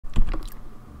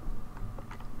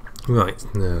Right,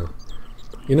 now,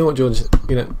 you know what, George,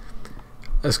 you know,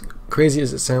 as crazy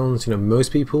as it sounds, you know,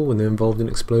 most people, when they're involved in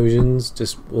explosions,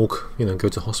 just walk, you know, go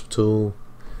to hospital,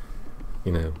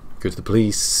 you know, go to the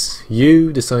police.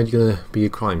 You decide you're going to be a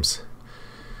crimes.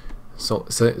 Solve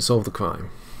the crime.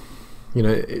 You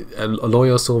know, a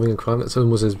lawyer solving a crime, that's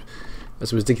almost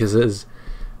as ridiculous as,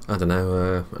 I don't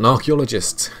know, an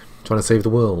archaeologist trying to save the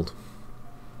world.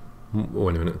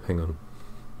 Wait a minute, hang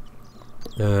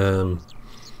on.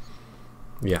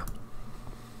 Yeah.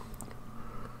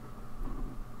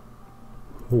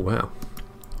 Oh wow.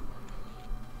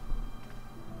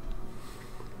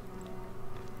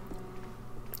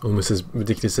 Almost as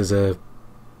ridiculous as a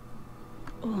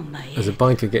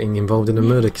biker getting involved in a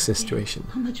murder situation.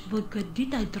 How much vodka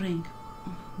did I drink?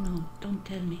 Oh, no, don't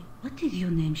tell me. What is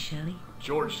your name, Shelley?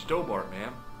 George Stobart,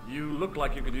 ma'am. You look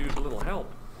like you could use a little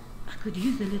help. I could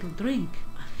use a little drink.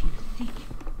 I feel sick,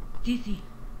 dizzy,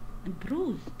 and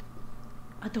bruised.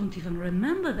 I don't even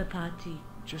remember the party.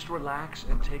 Just relax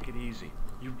and take it easy.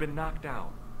 You've been knocked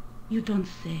out. You don't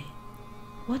say.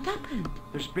 What happened?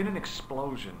 There's been an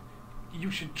explosion.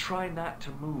 You should try not to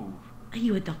move. Are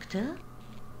you a doctor?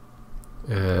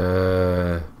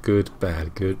 Good,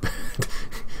 bad, good, bad.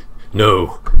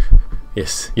 No.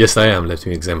 Yes, yes I am. Let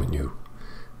me examine you.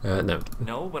 No.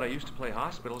 No, but I used to play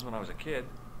hospitals when I was a kid.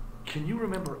 Can you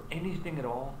remember anything at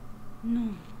all?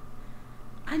 No.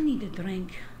 I need a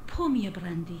drink. Pour me a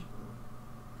brandy.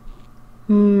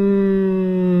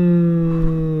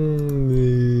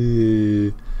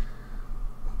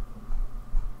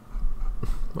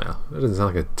 Well, that doesn't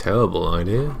sound like a terrible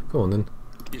idea. Go on then.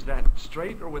 Is that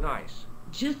straight or with ice?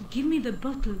 Just give me the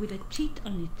bottle with a cheat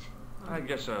on it. I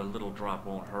guess a little drop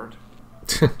won't hurt.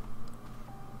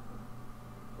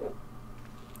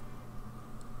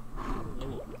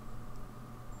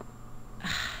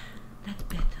 That's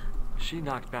better. She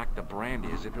knocked back the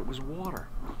brandy as if it was water.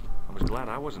 I was glad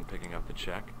I wasn't picking up the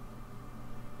check.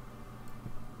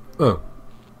 Oh.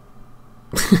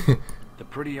 The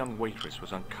pretty young waitress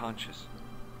was unconscious.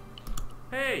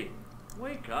 Hey,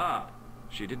 wake up!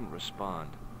 She didn't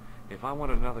respond. If I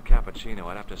wanted another cappuccino,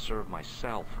 I'd have to serve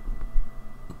myself.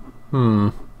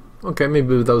 Okay,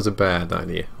 maybe that was a bad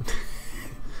idea.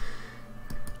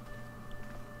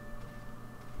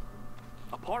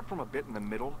 Apart from a bit in the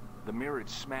middle, the mirror had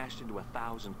smashed into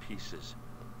 1,000 pieces.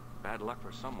 Bad luck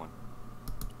for someone.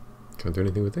 Can't do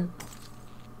anything with it?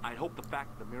 I'd hope the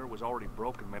fact that the mirror was already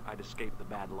broken meant I'd escape the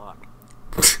bad luck.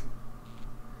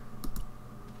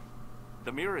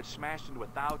 The mirror had smashed into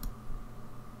 1,000...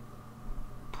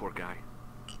 Poor guy.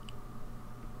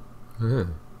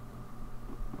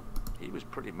 He was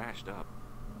pretty mashed up.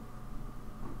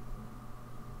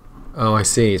 Oh, I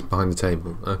see. It's behind the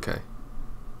table. Okay.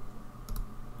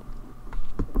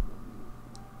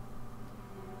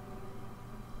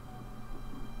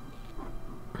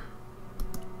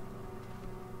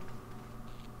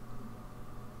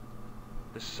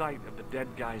 The sight of the dead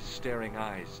guy's staring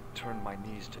eyes turned my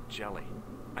knees to jelly.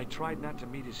 I tried not to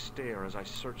meet his stare as I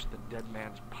searched the dead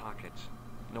man's pockets.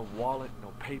 No wallet, no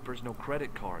papers, no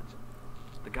credit cards.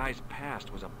 The guy's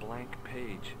past was a blank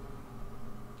page.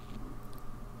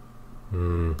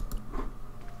 You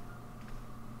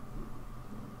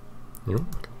know, I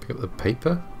can pick up the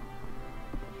paper.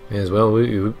 May as well.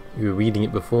 You were reading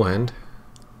it beforehand.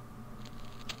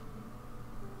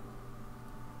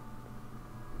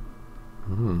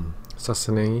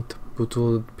 Assassinate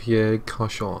Bouton Pierre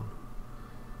Cachon.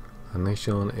 La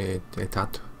nation est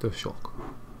état de choc.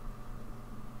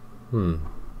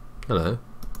 Hello.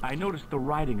 I noticed the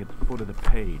writing at the foot of the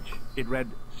page. It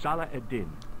read Salah ad-Din,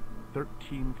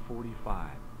 1345.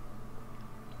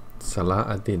 Salah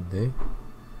ad-Din, eh?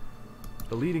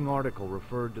 The leading article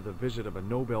referred to the visit of a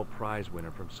Nobel Prize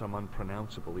winner from some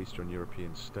unpronounceable Eastern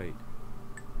European state.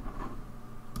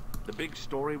 The big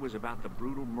story was about the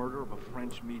brutal murder of a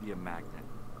French media magnate,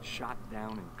 shot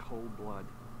down in cold blood.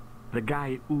 The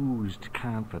guy oozed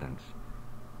confidence,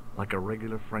 like a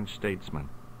regular French statesman.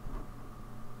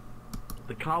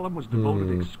 The column was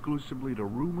devoted exclusively to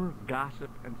rumor,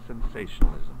 gossip, and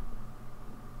sensationalism.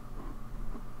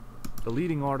 The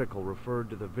leading article referred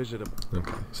to the visit of...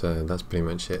 Okay, so that's pretty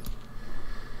much it.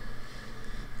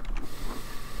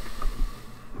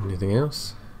 Anything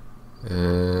else?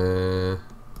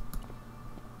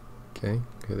 Okay,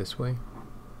 go this way.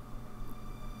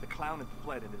 The clown had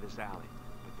fled into this alley,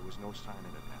 but there was no sign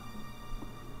of it now.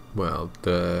 Well,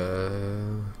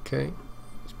 okay.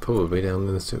 It's probably down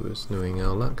in the sewers, knowing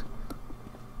our luck.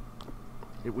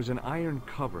 It was an iron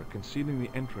cover concealing the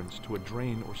entrance to a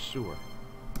drain or sewer.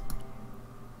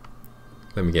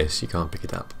 Let me guess, you can't pick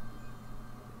it up.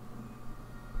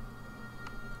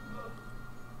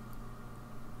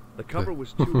 The cover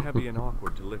was too heavy and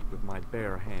awkward to lift with my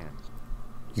bare hands.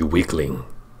 You weakling.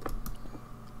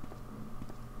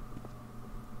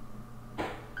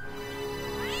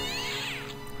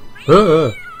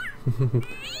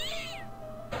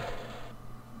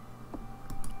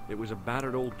 It was a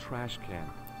battered old trash can.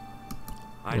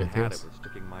 I'd Yeah, had thanks. it with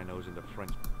sticking my nose into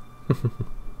French.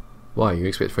 Why, you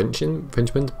expect Frenchmen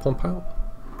to pump out?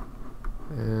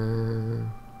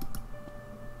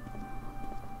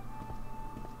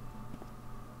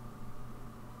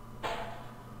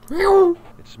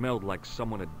 It smelled like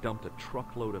someone had dumped a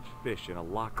truckload of fish in a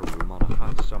locker room on a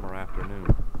hot summer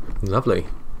afternoon. Lovely.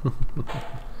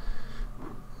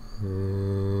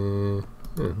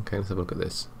 Okay, let's have a look at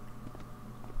this.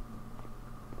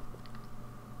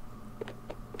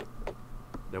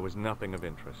 There was nothing of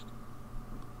interest.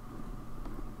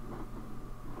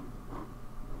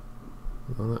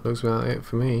 Well, that looks about it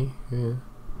for me. Yeah.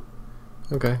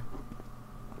 Okay.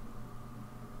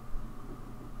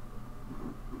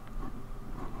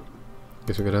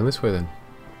 Guess we'll go down this way then.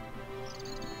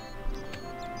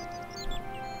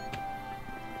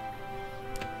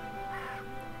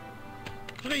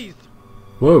 Freeze!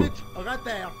 Whoa! Right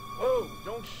there. Whoa,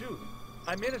 don't shoot.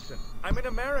 I'm innocent. I'm an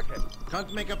American.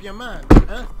 Can't make up your mind,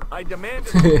 huh? I demand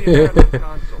to see the American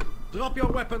consul. Drop your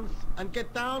weapons and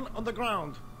get down on the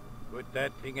ground. Put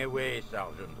that thing away,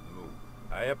 Sergeant Moo.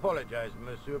 I apologize,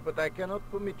 monsieur, but I cannot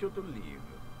permit you to leave.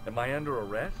 Am I under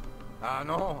arrest? Ah,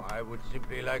 no, I would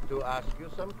simply like to ask you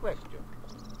some questions.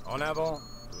 En avant,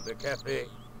 to the café,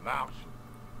 marche.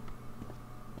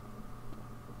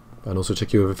 And also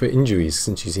check you over for injuries,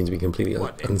 since you seem to be completely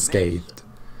What a unscathed.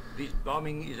 This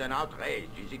bombing is an outrage,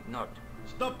 is it not?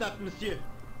 Stop that, monsieur.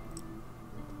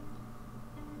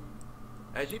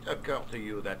 Has it occurred to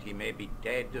you that he may be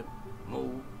dead,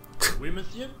 Moo? Oui,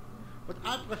 monsieur. But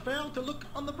I prefer to look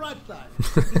on the bright side.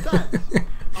 Besides,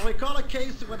 I recall a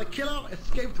case where the killer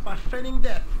escaped by feigning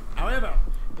death. However,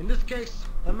 in this case,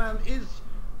 the man is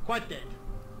quite dead.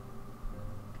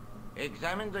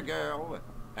 Examine the girl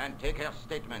and take her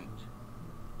statement,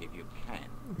 if you can.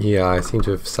 Yeah, I seem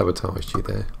to have sabotaged you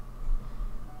there.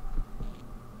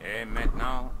 Et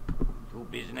maintenant, to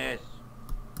business.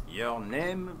 Your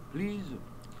name, please?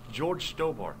 George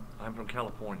Stobart. I'm from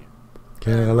California.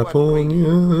 California.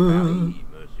 Paris,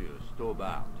 Monsieur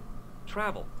Stobart.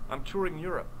 Travel. I'm touring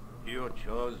Europe. You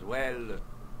chose well.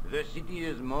 The city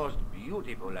is most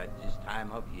beautiful at this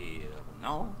time of year,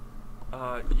 no?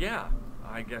 Yeah,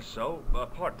 I guess so.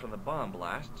 Apart from the bomb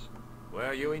blasts.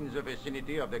 Were you in the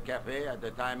vicinity of the cafe at the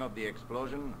time of the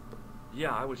explosion?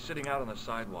 Yeah, I was sitting out on the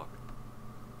sidewalk.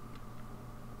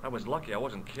 I was lucky I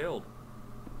wasn't killed.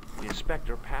 The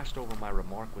inspector passed over my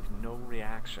remark with no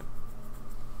reaction.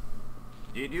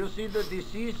 Did you see the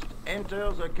deceased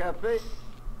enter the cafe?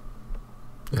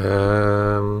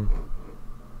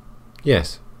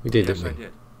 Yes, we did, Yes, didn't I we?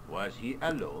 did. Was he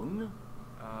alone?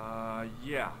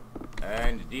 Yeah.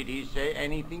 And did he say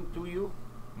anything to you?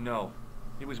 No.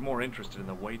 He was more interested in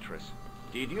the waitress.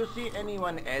 Did you see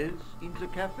anyone else in the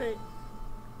cafe?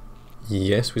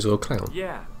 Yes, we saw a clown.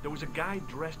 Yeah, there was a guy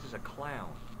dressed as a clown.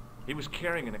 He was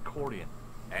carrying an accordion.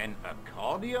 An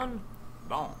accordion?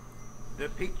 Bon. The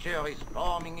picture is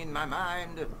forming in my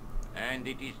mind, and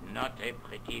it is not a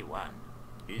pretty one.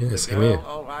 Is Yes, the come girl here.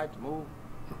 all right,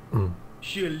 Moo?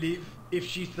 She'll live if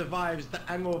she survives the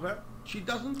hangover. She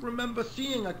doesn't remember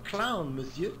seeing a clown,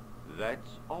 monsieur. That's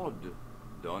odd,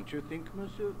 don't you think,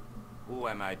 monsieur? Who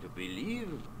am I to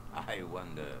believe? I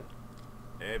wonder.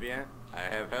 Eh bien, I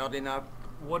have heard enough.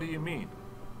 What do you mean?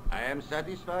 I am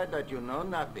satisfied that you know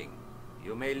nothing.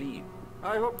 You may leave.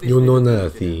 I hope this You know little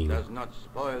incident nothing. does not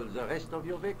spoil the rest of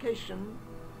your vacation.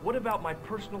 What about my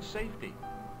personal safety?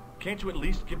 Can't you at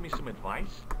least give me some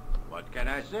advice? What can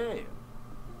I say?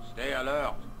 Stay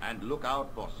alert and look out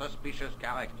for suspicious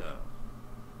characters.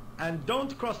 And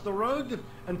don't cross the road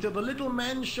until the little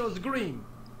man shows green.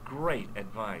 Great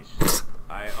advice.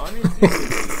 I honestly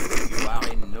believe you are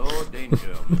in no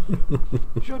danger, monsieur.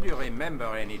 Should you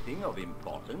remember anything of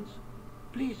importance,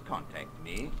 please contact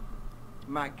me.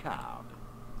 My card.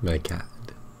 My cat.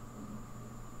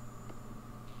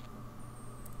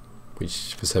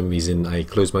 Which, for some reason, I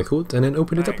closed my court and then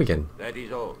opened it up Thanks. again. That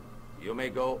is all. You may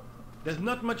go. There's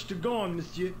not much to go on,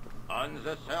 monsieur. On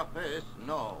the surface,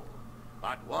 no.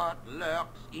 But what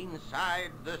lurks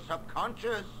inside the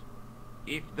subconscious?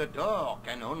 If the door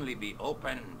can only be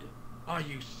opened. Are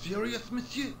you serious,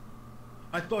 monsieur?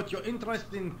 I thought your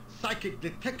interest in psychic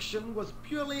detection was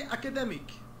purely academic.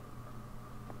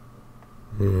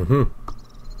 Mm-hmm.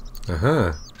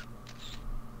 Aha.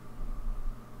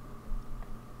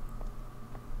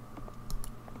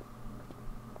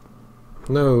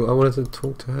 No, I wanted to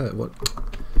talk to her. What?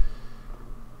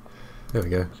 There we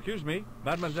go. Excuse me,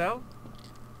 mademoiselle?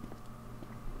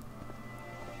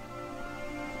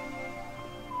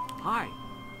 Hi.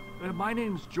 My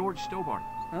name's George Stobart.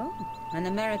 Oh, an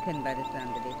American by the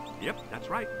sound of it. Yep, that's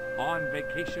right. On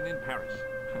vacation in Paris.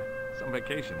 Some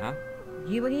vacation, huh?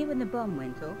 You were here when the bomb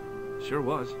went off? Sure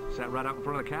was. Sat right out in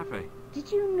front of the cafe.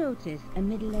 Did you notice a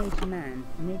middle-aged man,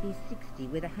 maybe 60,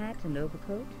 with a hat and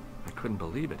overcoat? I couldn't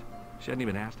believe it. She hadn't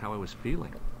even asked how I was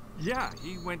feeling. Yeah,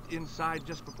 he went inside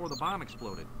just before the bomb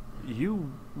exploded.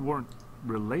 You weren't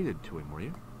related to him, were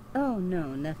you? Oh,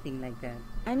 no, nothing like that.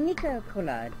 I'm Nika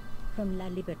Collard from La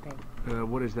Liberté.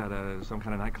 What is that, some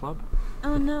kind of nightclub?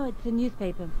 Oh, no, it's a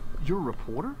newspaper. You're a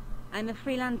reporter? I'm a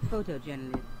freelance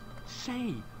photojournalist.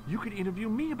 Say, you could interview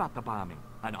me about the bombing.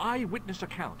 An eyewitness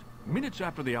account. Minutes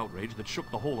after the outrage that shook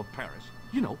the whole of Paris.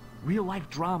 You know, real-life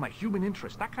drama, human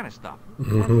interest, that kind of stuff.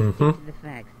 I'll stick to the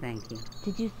facts, thank you.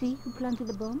 Did you see who planted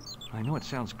the bomb? I know it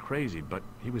sounds crazy, but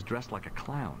he was dressed like a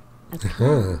clown. A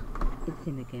clown. It's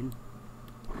him again.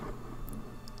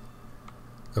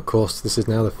 Of course, this is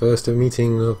now the first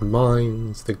meeting of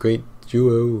minds, the great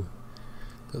duo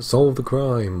that solved the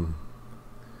crime.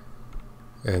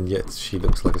 And yet she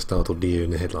looks like a startled deer in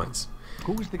the headlights.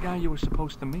 Who was the guy you were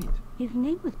supposed to meet? His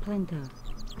name was Plantar.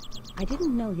 I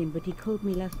didn't know him, but he called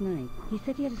me last night. He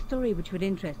said he had a story which would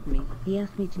interest me. He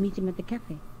asked me to meet him at the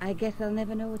cafe. I guess I'll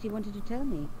never know what he wanted to tell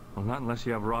me. Well, not unless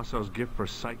you have Rosso's gift for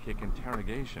psychic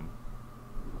interrogation.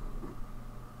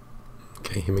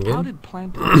 Okay, him again. How did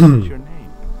Plantar get your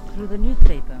name? Through the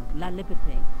newspaper, La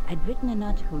Liberté. I'd written an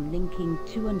article linking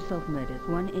two unsolved murders,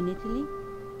 one in Italy,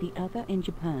 the other in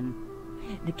Japan.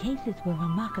 The cases were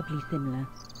remarkably similar.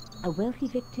 A wealthy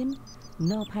victim,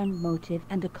 no apparent motive,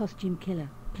 and a costume killer.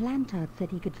 Plantard said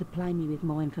he could supply me with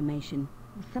more information.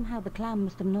 Somehow the clown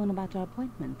must have known about our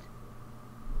appointment.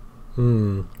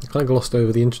 I kind of glossed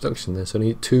over the introduction there, so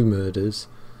only 2 murders.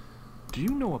 Do you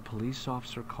know a police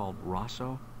officer called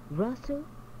Rosso? Rosso?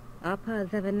 Our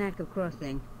paths have a knack of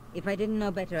crossing. If I didn't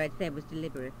know better, I'd say it was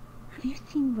deliberate. Have you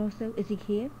seen Rosso? Is he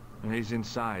here? He's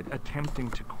inside,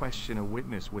 attempting to question a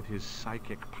witness with his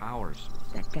psychic powers.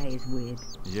 That guy is weird.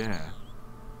 Yeah.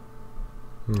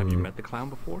 Have you met the clown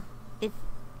before? It's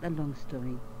a long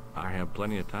story. I have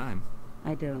plenty of time.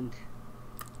 I don't.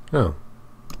 Oh.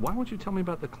 Why won't you tell me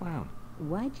about the clown?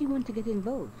 Why do you want to get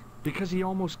involved? Because he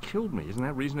almost killed me. Isn't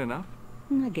that reason enough?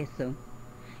 I guess so.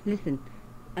 Listen,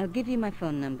 I'll give you my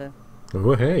phone number.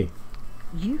 Oh, hey.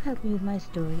 You help me with my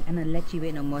story and I'll let you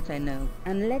in on what I know.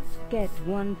 And let's get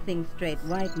one thing straight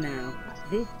right now.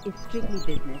 This is strictly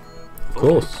business. Of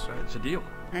course. It's a deal.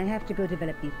 I have to go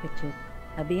develop these pictures.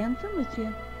 I'll be on some with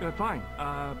you. Fine.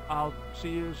 I'll see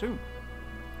you soon.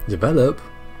 Develop?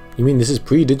 You mean this is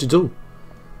pre-digital?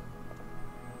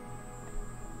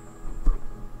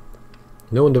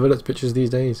 No one develops pictures these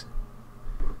days.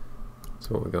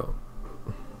 So what we got?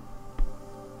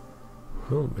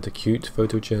 Oh, but a cute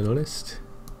photojournalist.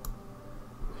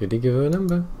 Who did give her a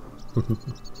number?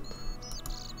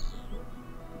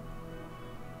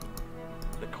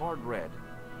 The card read,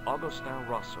 Augustin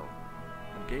Rosso,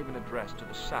 and gave an address to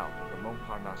the south of the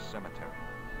Montparnasse Cemetery.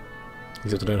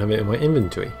 Except I don't have it in my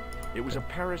inventory. It was a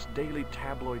Paris daily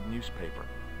tabloid newspaper,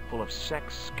 full of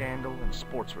sex, scandal, and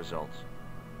sports results.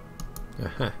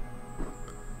 Aha.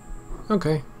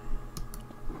 Okay.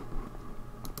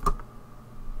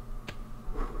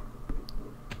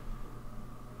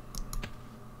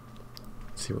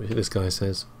 See what this guy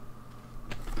says.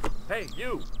 Hey,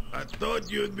 you! I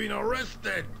thought you'd been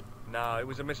arrested. No, it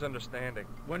was a misunderstanding.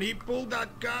 When he pulled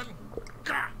that gun,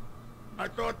 gah, I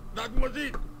thought that was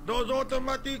it. Those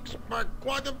automatics pack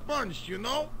quite a punch, you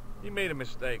know? He made a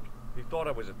mistake. He thought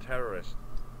I was a terrorist.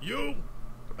 You?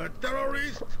 A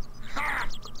terrorist? Ha!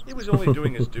 He was only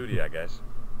doing his duty, I guess.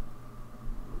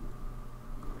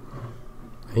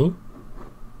 Hey?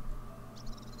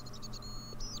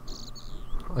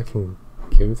 I can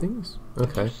give him things? Did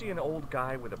Okay. you see an old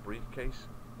guy with a briefcase?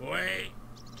 Wait,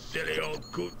 silly old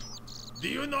coot. Do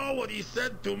you know what he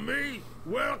said to me?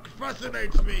 Work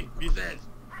fascinates me, he says.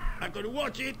 I could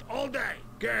watch it all day.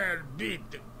 Care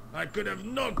beat. I could have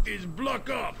knocked his block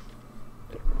off.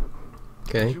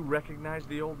 Okay. Did you recognize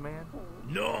the old man?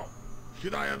 No.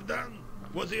 Should I have done?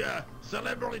 Was he a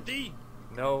celebrity?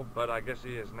 No, but I guess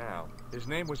he is now. His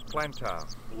name was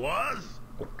Plantar. Was?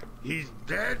 He's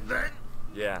dead then?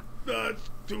 Yeah. That's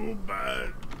too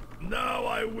bad. Now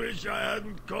I wish I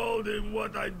hadn't called him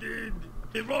what I did.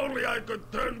 If only I could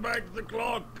turn back the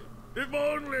clock. If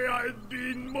only I'd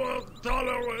been more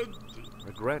tolerant.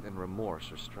 Regret and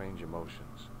remorse are strange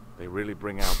emotions. They really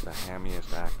bring out the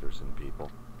hammiest actors in people.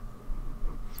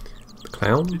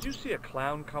 Clown? Did you see a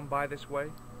clown come by this way?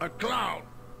 A clown?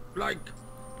 Like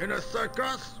in a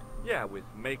circus? Yeah, with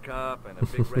makeup and a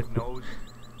big red nose.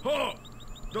 Oh,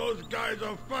 those guys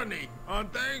are funny,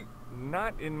 aren't they?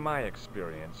 Not in my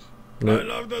experience. I No,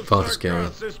 love the far circus,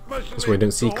 scary. especially That's why you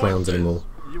don't see the clowns horses. anymore.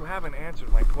 You haven't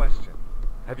answered my question.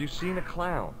 Have you seen a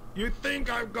clown? You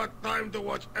think I've got time to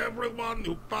watch everyone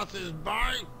who passes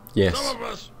by? Yes. Some of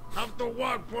us have to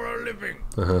work for a living.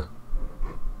 Uh-huh.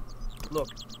 Look,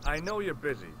 I know you're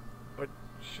busy, but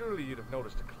surely you'd have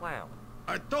noticed a clown.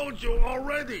 I told you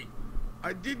already.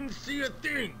 I didn't see a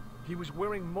thing. He was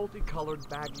wearing multicolored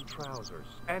baggy trousers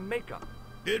and makeup.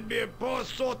 He'd be a poor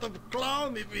sort of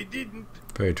clown if he didn't.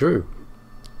 Very true.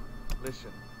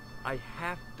 Listen, I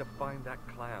have to find that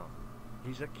clown.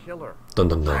 He's a killer. Dun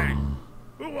dun Hey, dun.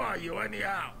 who are you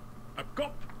anyhow? A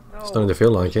cop? No, Starting to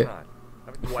feel like of it. course not.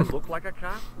 I mean, do I look like a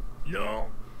cop? No,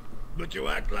 but you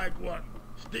act like one,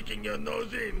 sticking your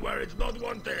nose in where it's not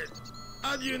wanted.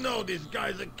 How do you know this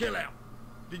guy's a killer?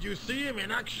 Did you see him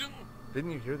in action?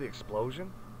 Didn't you hear the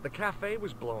explosion? The cafe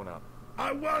was blown up.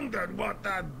 I wondered what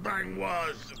that bang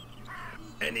was.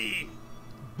 Any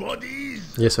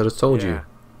bodies? Yes, I just told Yeah, you.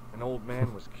 an old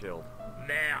man was killed.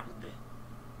 Merde.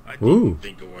 I Ooh. didn't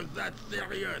think it was that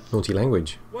serious. Naughty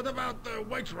language. What about the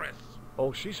waitress?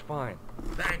 Oh, she's fine.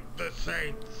 Thank the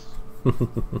saints.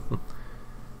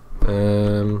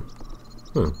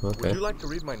 Would Okay. you like to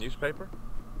read my newspaper?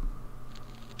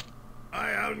 I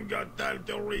haven't got time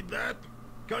to read that.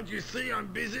 Can't you see I'm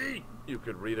busy? You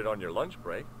could read it on your lunch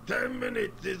break. 10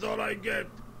 minutes is all I get.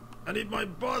 And if my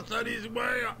boss had his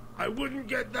way, I wouldn't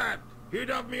get that. He'd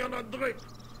have me on a drip,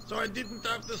 so I didn't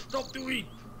have to stop to eat.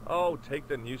 Oh, take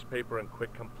the newspaper and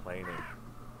quit complaining.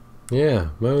 Yeah.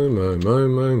 Moan, moan,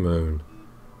 moan, moan, moan.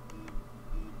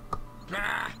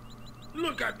 Ah,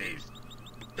 look at this.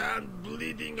 Damn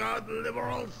bleeding heart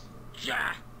liberals.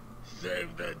 Cha!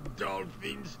 Save the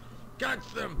dolphins.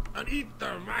 Catch them and eat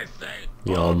them, I say.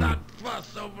 All Yum. that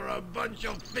fuss over a bunch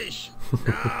of fish.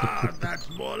 Nah, that's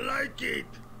more like it.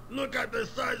 Look at the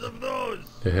size of those.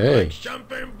 Hey. Like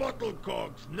champagne bottle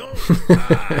corks, no?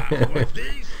 Ah, what's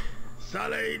this?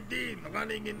 Saladin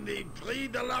running in the Prix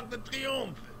de l'Arc de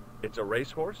Triomphe. It's a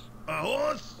racehorse? A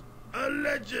horse? A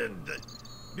legend.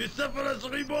 Bucephalus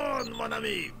reborn, mon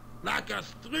ami. Like a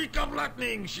streak of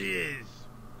lightning she is.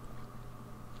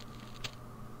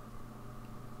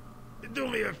 Do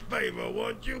me a favor,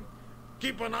 won't you?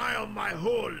 Keep an eye on my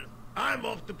hole. I'm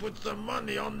off to put some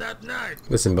money on that night.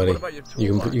 Listen, buddy. What about your You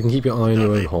toolbox? can keep your eye on your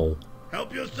own Nothing. hole.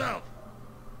 Help yourself.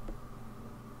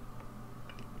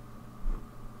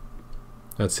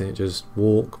 That's it. Just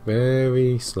walk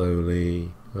very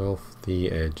slowly off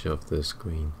the edge of the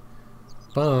screen.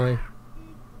 Bye.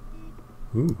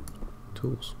 Ooh,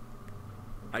 tools.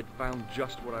 I'd found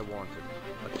just what I wanted.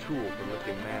 A tool for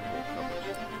lifting manhole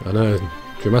covers. I know.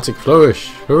 Dramatic flourish.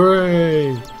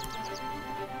 Hooray!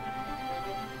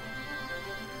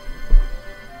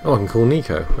 Oh, I can call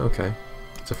Nico. Okay.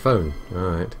 It's a phone.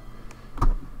 Alright.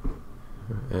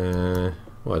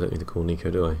 Well, I don't need to call Nico,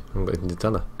 do I? I haven't got anything to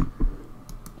tell her.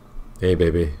 Hey,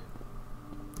 baby.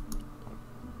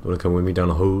 Wanna come with me down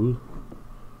a hole?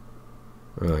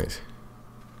 Right.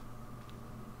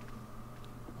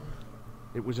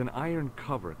 It was an iron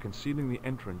cover concealing the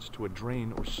entrance to a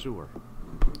drain or sewer.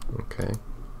 Okay.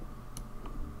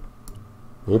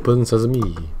 Open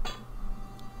sesame.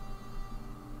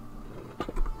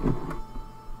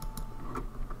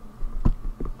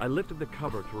 I lifted the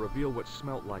cover to reveal what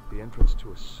smelt like the entrance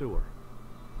to a sewer.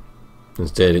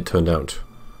 Instead, it turned out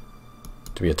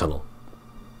to be a tunnel.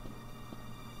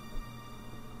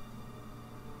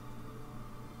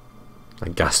 I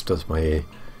gasped at my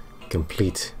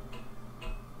complete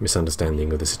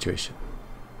misunderstanding of the situation.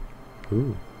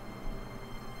 Ooh.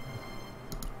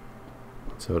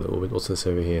 So what's this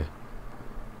over here?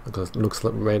 Looks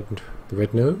like the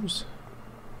red nose.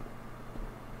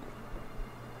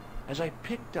 As I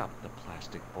picked up the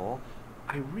plastic ball,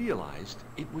 I realized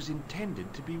it was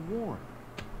intended to be worn.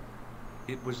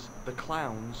 It was the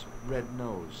clown's red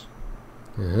nose.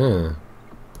 Ah.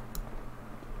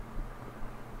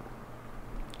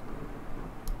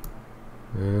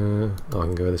 Oh, I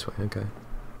can go this way. Okay.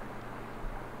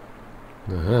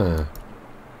 Aha.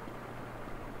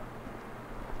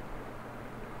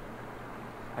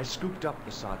 I scooped up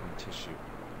the sodden tissue.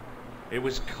 It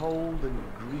was cold and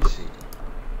greasy,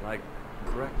 like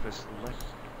breakfast left.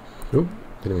 Oop,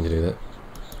 didn't mean to do that.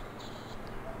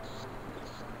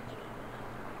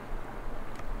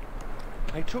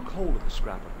 I took hold of the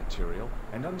scrap of material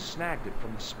and unsnagged it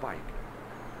from the spike.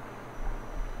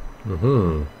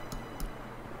 Mm-hmm.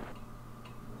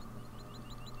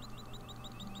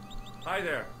 Hi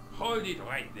there. Hold it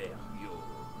right there,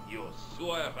 you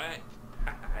sewer rat.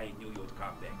 I knew you'd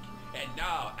come back. And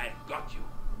now I've got you.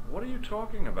 What are you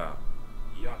talking about?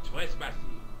 You're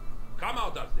trespassing. Come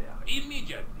out of there,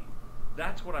 immediately.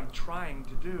 That's what I'm trying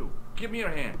to do. Give me your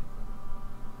hand.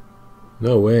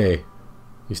 No way.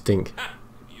 You stink. Ha!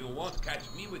 You won't catch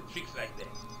me with tricks like that.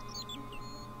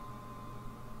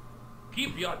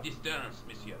 Keep your distance,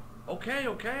 monsieur. Okay,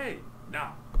 okay.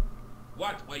 Now,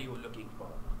 what were you looking for?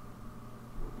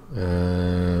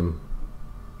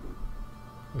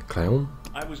 A clown?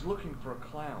 I was looking for a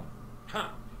clown. Huh,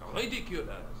 ridiculous.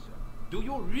 Do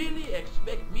you really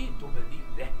expect me to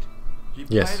believe that? He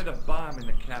Yes. planted a bomb in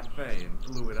the cafe and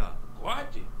blew it up.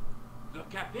 What? The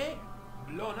cafe?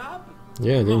 Blown up?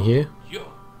 Yeah, I didn't hear.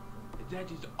 Yo, that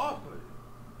is awful.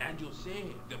 And you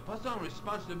say the person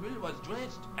responsible was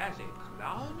dressed as a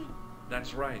clown?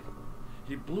 That's right.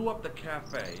 He blew up the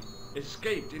cafe,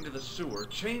 escaped into the sewer,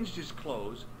 changed his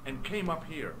clothes, and came up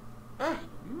here. Ah,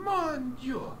 mon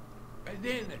Dieu.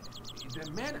 Then,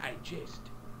 the man I chased,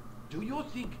 do you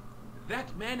think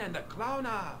that man and the clown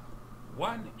are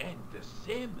one and the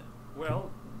same?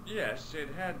 Well, yes, it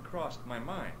had crossed my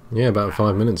mind. Yeah, about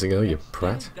 5 minutes ago, you That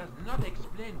prat. still does not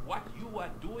explain what you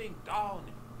were doing down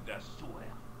the sewer.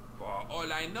 For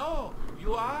all I know,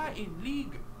 you are in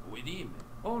league with him.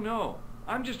 Oh no,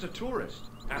 I'm just a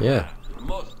tourist. Yeah.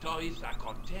 Most tourists are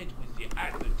content with the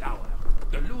Eiffel Tower,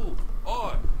 the Louvre,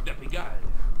 or the Pigalle.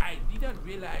 I didn't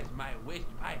realize my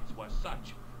waste pipes were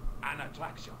such an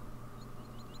attraction.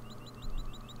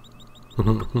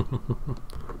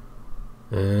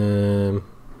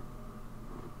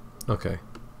 Okay.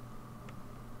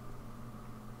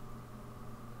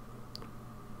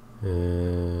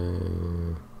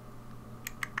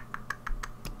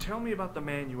 Tell me about the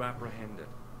man you apprehended.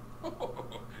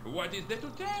 What is there to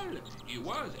tell? He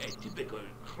was a typical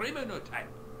criminal type,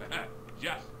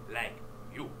 just like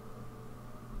you.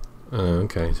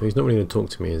 Okay, so he's not really going to talk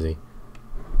to me, is he?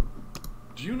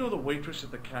 Do you know the waitress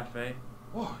at the cafe?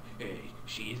 Oh,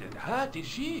 she isn't hurt, is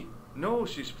she? No,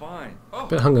 she's fine. Oh,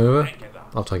 Bit hungover. thank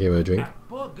heavens. After I gave her a drink. A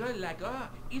poor girl like her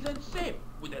isn't safe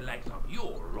with the likes of you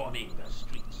roaming the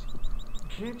streets.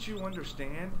 Can't you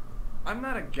understand? I'm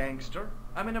not a gangster.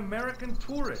 I'm an American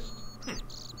tourist.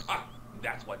 Ah,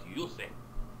 that's what you say.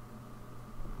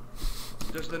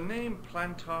 Does the name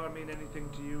Plantar mean anything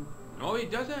to you? No,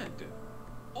 it doesn't.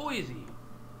 Who is he?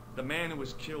 The man who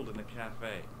was killed in the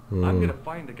cafe. Hmm. I'm gonna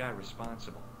find the guy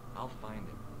responsible. I'll find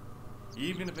him.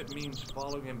 Even if it means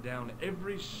following him down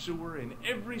every sewer in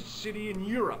every city in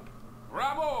Europe.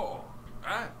 Bravo!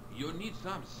 You need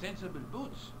some sensible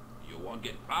boots. You won't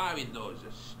get far in those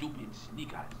stupid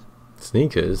sneakers.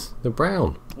 Sneakers? They're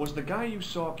brown. Was the guy you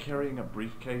saw carrying a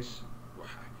briefcase?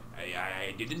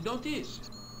 I didn't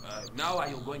notice. Now are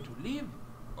you going to leave?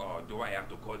 Or do I have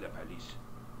to call the police?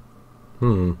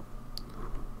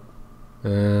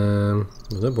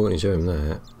 There's no point in showing him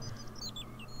that.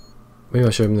 Maybe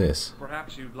I'll show him this.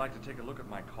 Perhaps you'd like to take a look at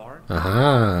my card?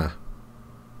 Aha!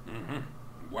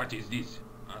 What is this?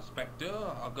 Inspector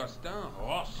Augustin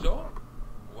Rousseau?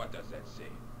 What does that say?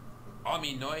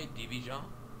 Hominoid Division?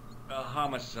 A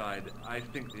homicide. I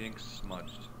think the ink's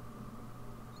smudged.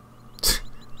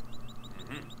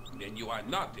 Then you are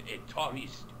not a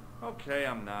tourist. Okay,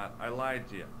 I'm not. I lied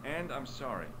to you. And I'm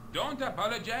sorry. Don't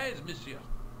apologize, monsieur.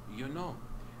 You know,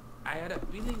 I had a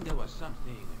feeling there was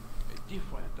something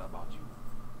different about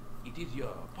you. It is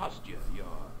your posture,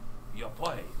 your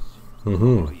poise.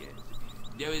 Mm-hmm. Oh, yes.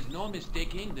 There is no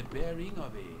mistaking the bearing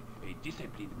of a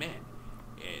disciplined man.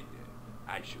 And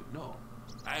I should know.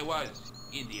 I was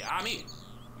in the army,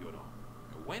 you know.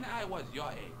 When I was your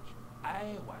age,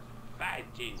 I was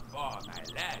fighting for my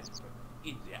life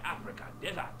in the African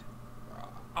desert.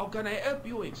 How can I help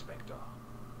you, Inspector?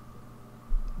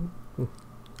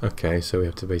 Okay, so we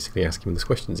have to basically ask him these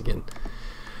questions again.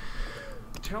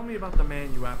 Tell me about the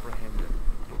man you apprehended.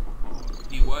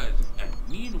 He was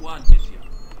a mean one, monsieur.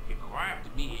 He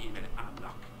grabbed me in an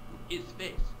armlock. His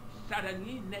face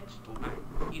suddenly next to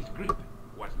mine. His grip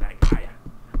was like iron.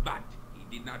 But he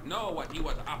did not know what he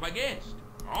was up against.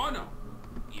 Oh no.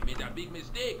 He made a big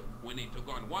mistake when he took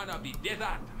on one of the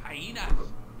desert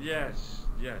hyenas. Yes,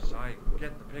 I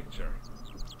get the picture.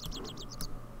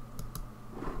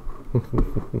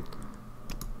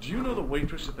 Do you know the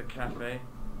waitress at the cafe?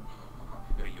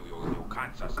 You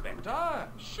can't suspect her,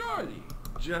 surely.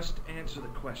 Just answer the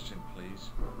question, please.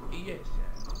 Yes,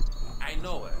 I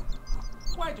know her.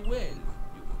 Quite well,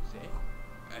 you could say.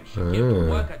 She came to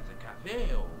work at the cafe,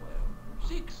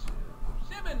 6,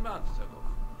 7 months ago.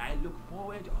 I look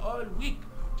forward all week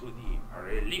to the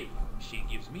relief she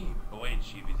gives me when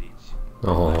she visits.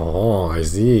 Oh, I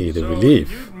see. The So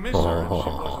relief. you'd miss her if she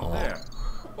wasn't there.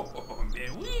 Oh, mais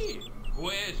oui. Who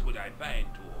else would I find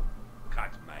to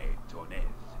cut my toenails?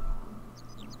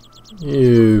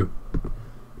 You.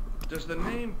 Does the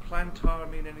name Plantar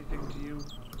mean anything to you?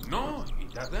 No,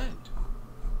 it doesn't.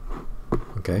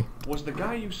 Okay. Was the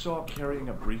guy you saw carrying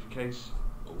a briefcase?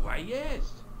 Why,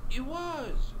 yes, he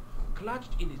was.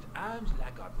 Clutched in his arms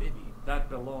like a baby. That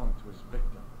belonged to his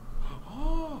victim.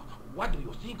 Oh, what do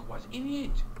you think was in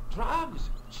it? Drugs?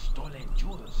 Stolen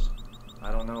jewels?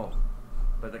 I don't know.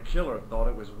 But the killer thought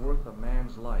it was worth a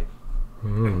man's life.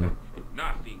 Hmm.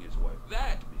 Nothing is worth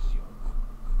that, monsieur.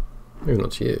 Maybe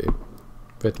not you.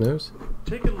 Red nose?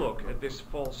 Take a look at this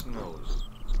false nose.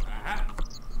 Aha!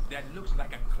 That looks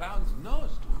like a clown's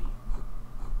nose to me.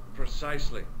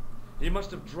 Precisely. He must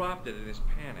have dropped it in his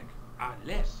panic.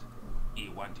 Unless he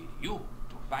wanted you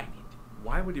to find it.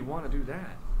 Why would he want to do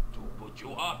that? To put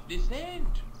you off the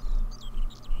scent.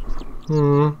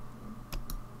 Hmm.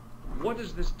 What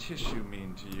does this tissue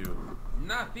mean to you?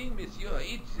 Nothing, monsieur.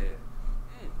 It's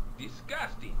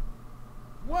disgusting.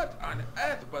 What on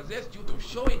earth possessed you to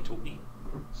show it to me?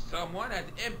 Someone has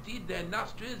emptied their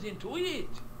nostrils into it.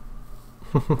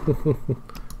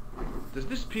 Does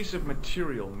this piece of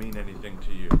material mean anything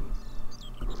to you?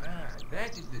 Ah,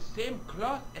 that is the same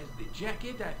cloth as the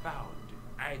jacket I found.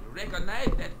 I'd recognize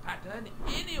that pattern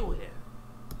anywhere.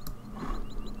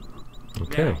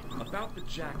 Okay. Now, about the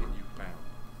jacket you found.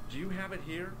 Do you have it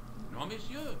here? No,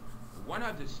 monsieur. One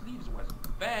of the sleeves was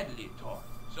badly torn,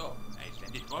 so I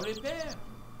sent it for repair.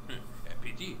 A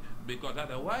pity, because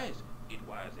otherwise it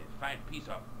was a fine piece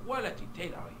of quality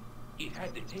tailoring. It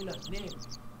had the tailor's name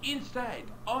inside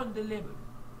on the label.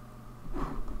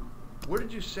 Where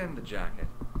did you send the jacket?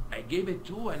 I gave it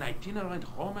to an itinerant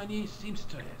Romani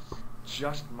seamstress.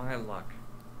 Just my luck.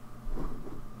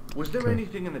 Was there Okay.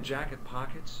 anything in the jacket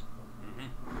pockets?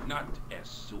 Not a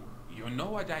sou. You know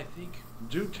what I think?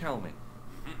 Do tell me.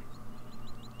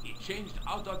 He changed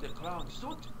out of the clown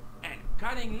suit and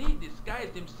cunningly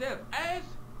disguised himself as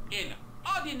an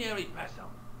ordinary person.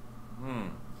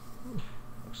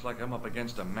 Looks like I'm up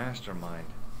against a mastermind.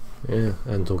 Yeah,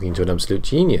 and talking to an absolute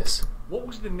genius. What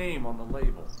was the name on the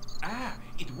label? Ah,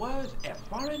 it was a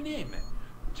foreign name.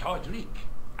 Todrick,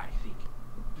 I think.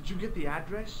 Did you get the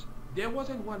address? There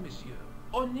wasn't one, monsieur.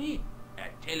 Only a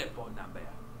telephone number.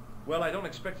 Well, I don't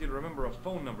expect you to remember a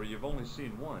phone number you've only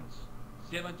seen once.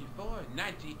 74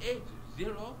 98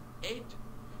 08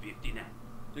 59.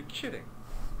 You're kidding.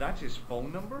 That's his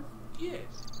phone number?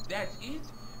 Yes, that's it.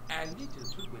 A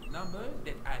little trick with numbers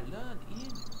that I learned in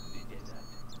the desert.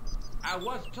 I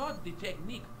was taught the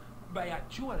technique by a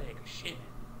Tuareg shaman.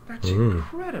 That's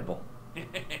incredible.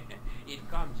 It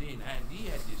comes in handy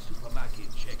at the supermarket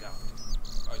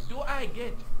checkout. Do I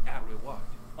get a reward?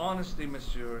 Honesty,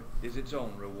 monsieur, is its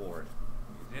own reward.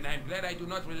 Then I'm glad I do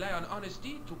not rely on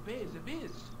honesty to pay the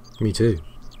bills. Me too.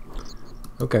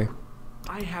 Okay.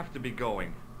 I have to be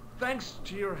going. Thanks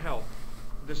to your help,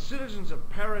 the citizens of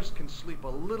Paris can sleep a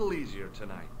little easier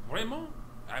tonight. Vraiment?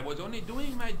 I was only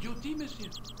doing my duty, monsieur.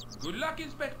 Good luck,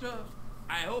 Inspector.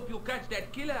 I hope you catch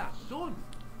that killer soon.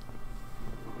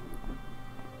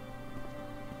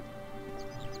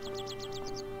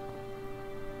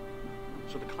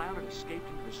 So the clown had escaped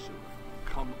into the sewer,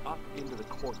 come up into the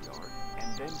courtyard,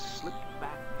 and then slipped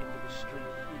back into the street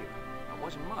here. It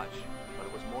wasn't much, but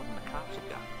it was more than the cops had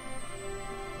done.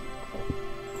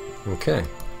 Okay.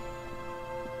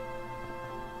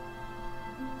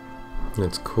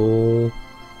 Let's call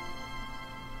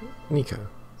Nico.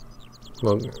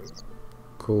 Well,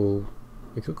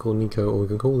 we could call Nico, or we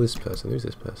can call this person. Who's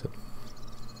this person?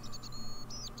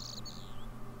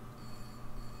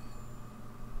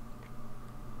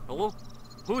 Hello?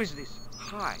 Who is this?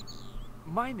 Hi,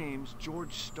 my name's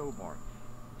George Stobart.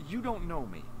 You don't know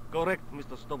me. Correct,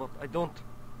 Mr. Stobart. I don't.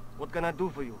 What can I do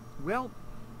for you? Well,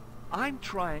 I'm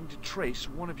trying to trace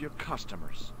one of your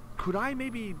customers. Could I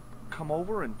maybe come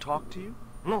over and talk to you?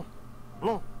 No.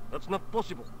 No, that's not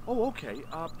possible. Oh, okay.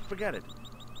 Forget it.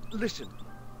 Listen,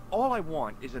 all I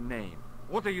want is a name.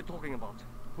 What are you talking about?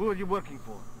 Who are you working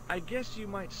for? I guess you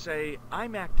might say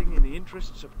I'm acting in the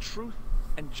interests of truth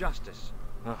and justice.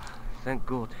 Thank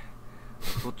God. I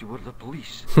thought you were the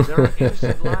police. There are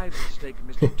innocent lives at stake,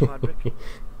 Mr. Todrick.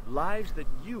 Lives that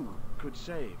you could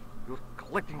save. You're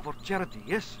collecting for charity,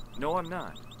 yes? No, I'm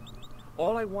not.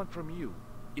 All I want from you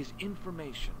is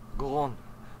information. Go on.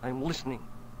 I'm listening.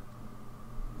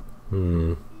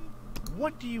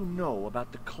 What do you know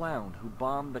about the clown who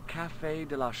bombed the Café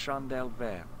de la Chandelle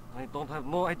Verte? I don't have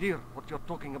no idea what you're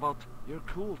talking about. You're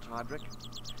cool, Todrick.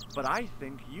 But I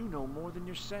think you know more than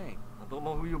you're saying. I don't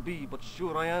know who you be, but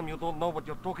sure I am you don't know what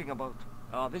you're talking about.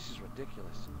 Oh, this is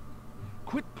ridiculous.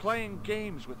 Quit playing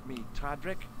games with me,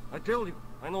 Todrick. I tell you,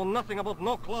 I know nothing about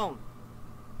no clown.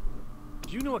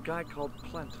 Do you know a guy called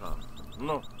Plantar?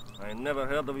 No, I never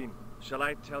heard of him. Shall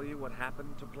I tell you what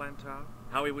happened to Plantar?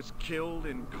 How he was killed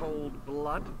in cold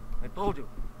blood? I told you,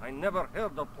 I never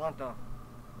heard of Plantar.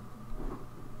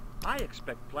 I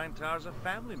expect Plantar's a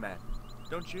family man,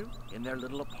 don't you? In their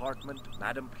little apartment,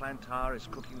 Madame Plantar is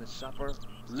cooking the supper,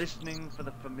 listening for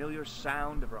the familiar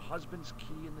sound of her husband's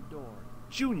key in the door.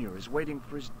 Junior is waiting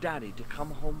for his daddy to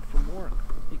come home from work.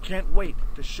 He can't wait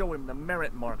to show him the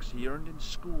merit marks he earned in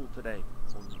school today.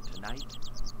 Only tonight,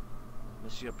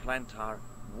 Monsieur Plantar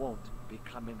won't be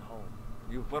coming home.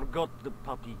 You forgot the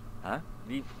puppy. Huh?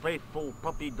 The faithful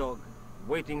puppy dog,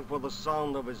 waiting for the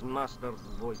sound of his master's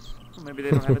voice. Well, maybe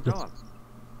they don't have a dog.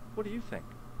 What do you think?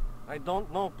 I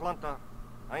don't know Plantar.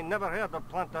 I never heard of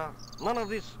Plantar. None of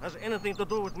this has anything to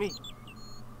do with me.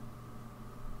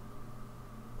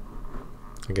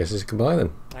 I guess it's goodbye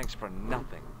then. Thanks for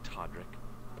nothing, Todrick.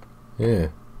 Yeah.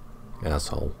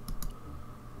 Asshole.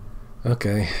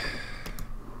 Okay.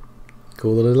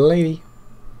 Cool little lady.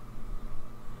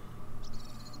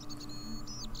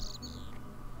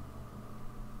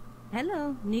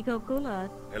 Hello, Nico Coulard.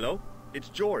 Hello? It's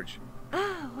George.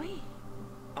 Ah, oui.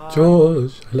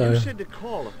 George, hello. You said to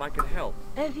call if I could help.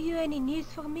 Have you any news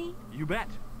for me? You bet.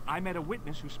 I met a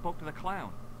witness who spoke to the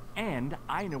clown. And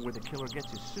I know where the killer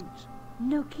gets his suits.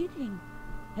 No kidding.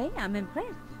 Hey, I'm impressed.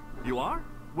 You are?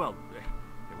 Well,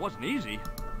 it wasn't easy.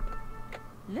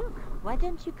 Look, why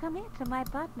don't you come here to my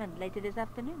apartment later this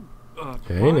afternoon?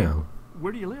 Hey fine. now.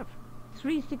 Where do you live?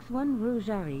 361 Rue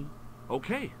Jarry.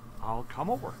 Okay, I'll come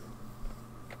over.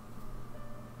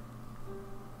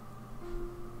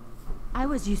 I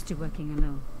was used to working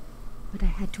alone, but I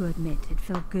had to admit it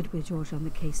felt good with George on the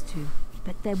case too.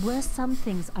 But there were some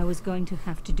things I was going to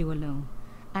have to do alone,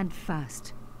 and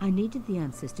fast. I needed the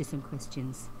answers to some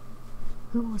questions.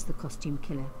 Who was the costume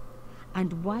killer?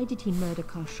 And why did he murder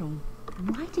Carchon?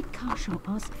 Why did Carchon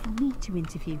ask for me to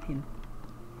interview him?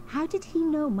 How did he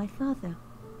know my father?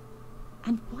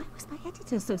 And why was my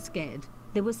editor so scared?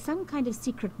 There was some kind of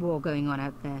secret war going on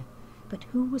out there, but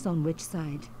who was on which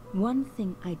side? One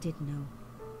thing I did know.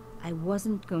 I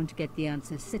wasn't going to get the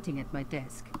answers sitting at my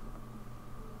desk.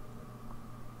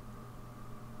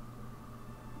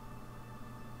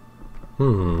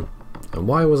 And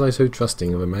why was I so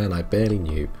trusting of a man I barely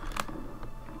knew?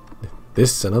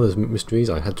 This and other mysteries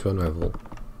I had to unravel.